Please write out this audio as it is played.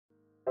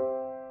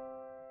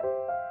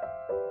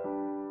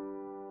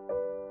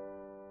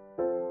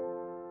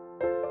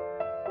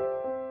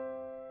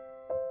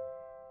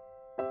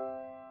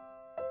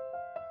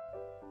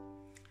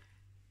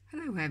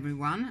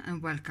everyone,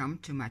 and welcome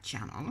to my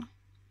channel.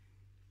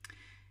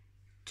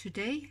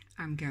 Today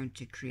I'm going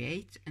to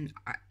create an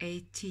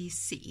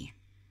ATC.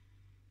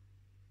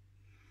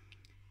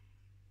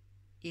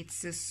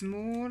 It's a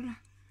small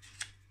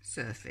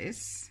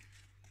surface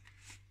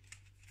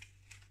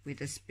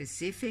with a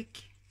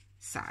specific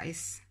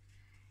size,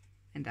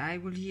 and I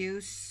will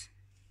use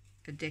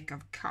a deck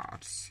of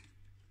cards,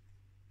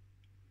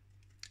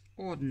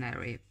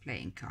 ordinary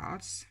playing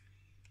cards,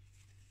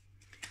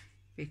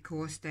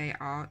 because they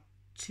are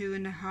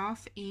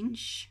 2.5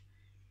 inch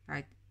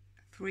by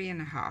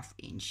 3.5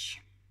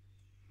 inch,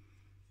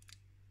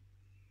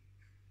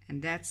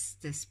 and that's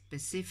the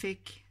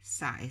specific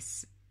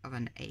size of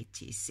an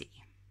ATC.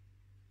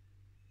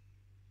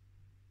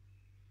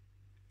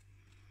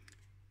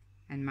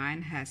 And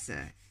mine has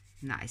a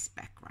nice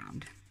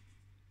background.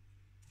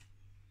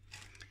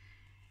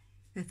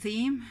 The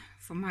theme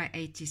for my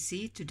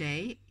ATC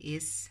today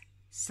is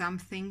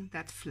something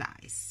that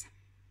flies,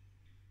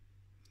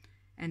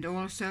 and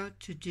also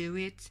to do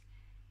it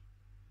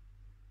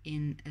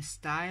in a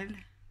style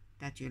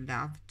that you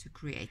love to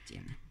create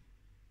in.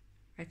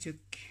 I took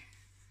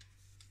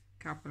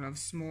a couple of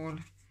small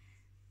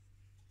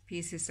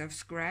pieces of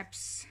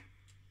scraps,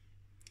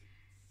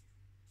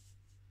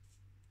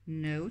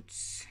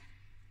 notes,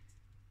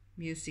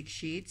 music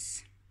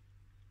sheets,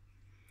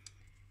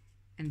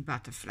 and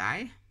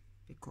butterfly,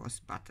 because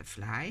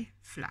butterfly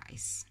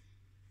flies.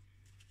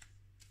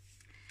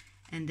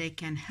 And they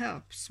can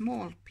help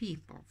small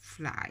people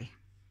fly.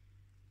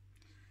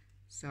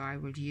 So I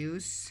will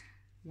use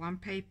one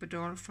paper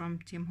doll from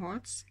Tim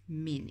Holtz,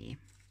 Mini,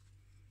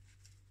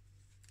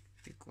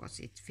 because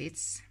it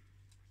fits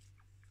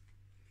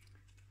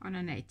on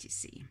an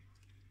ATC.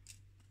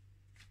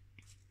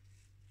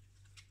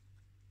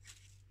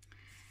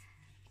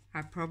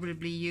 I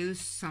probably use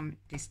some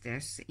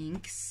distress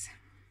inks,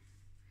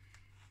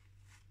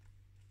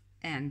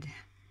 and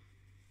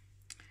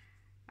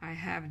I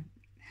have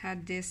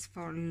had this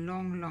for a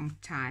long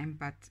time,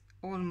 but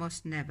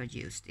almost never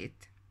used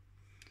it.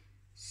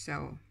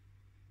 So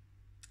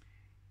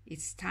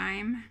it's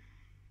time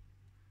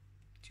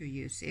to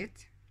use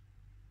it.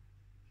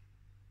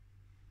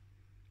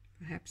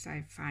 Perhaps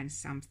I find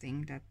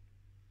something that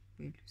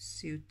will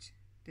suit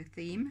the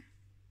theme.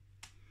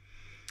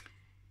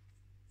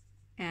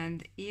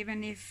 And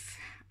even if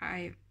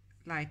I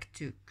like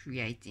to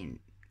create in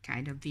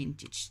kind of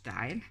vintage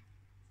style,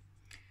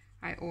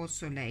 I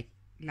also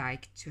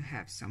like to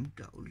have some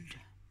gold.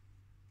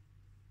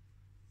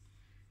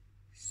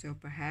 So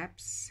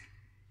perhaps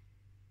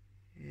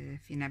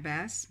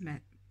Finnaber's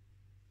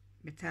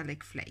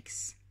metallic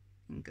flakes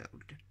in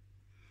gold,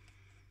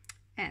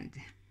 and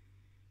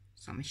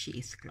some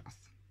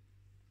cheesecloth.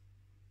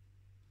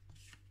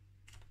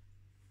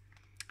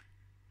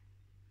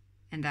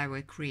 And I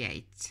will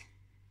create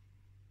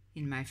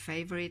in my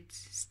favorite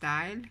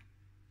style,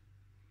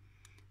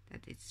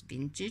 that it's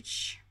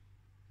vintage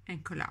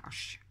and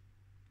collage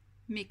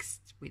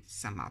mixed with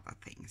some other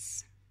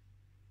things.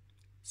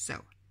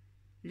 So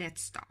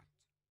let's start.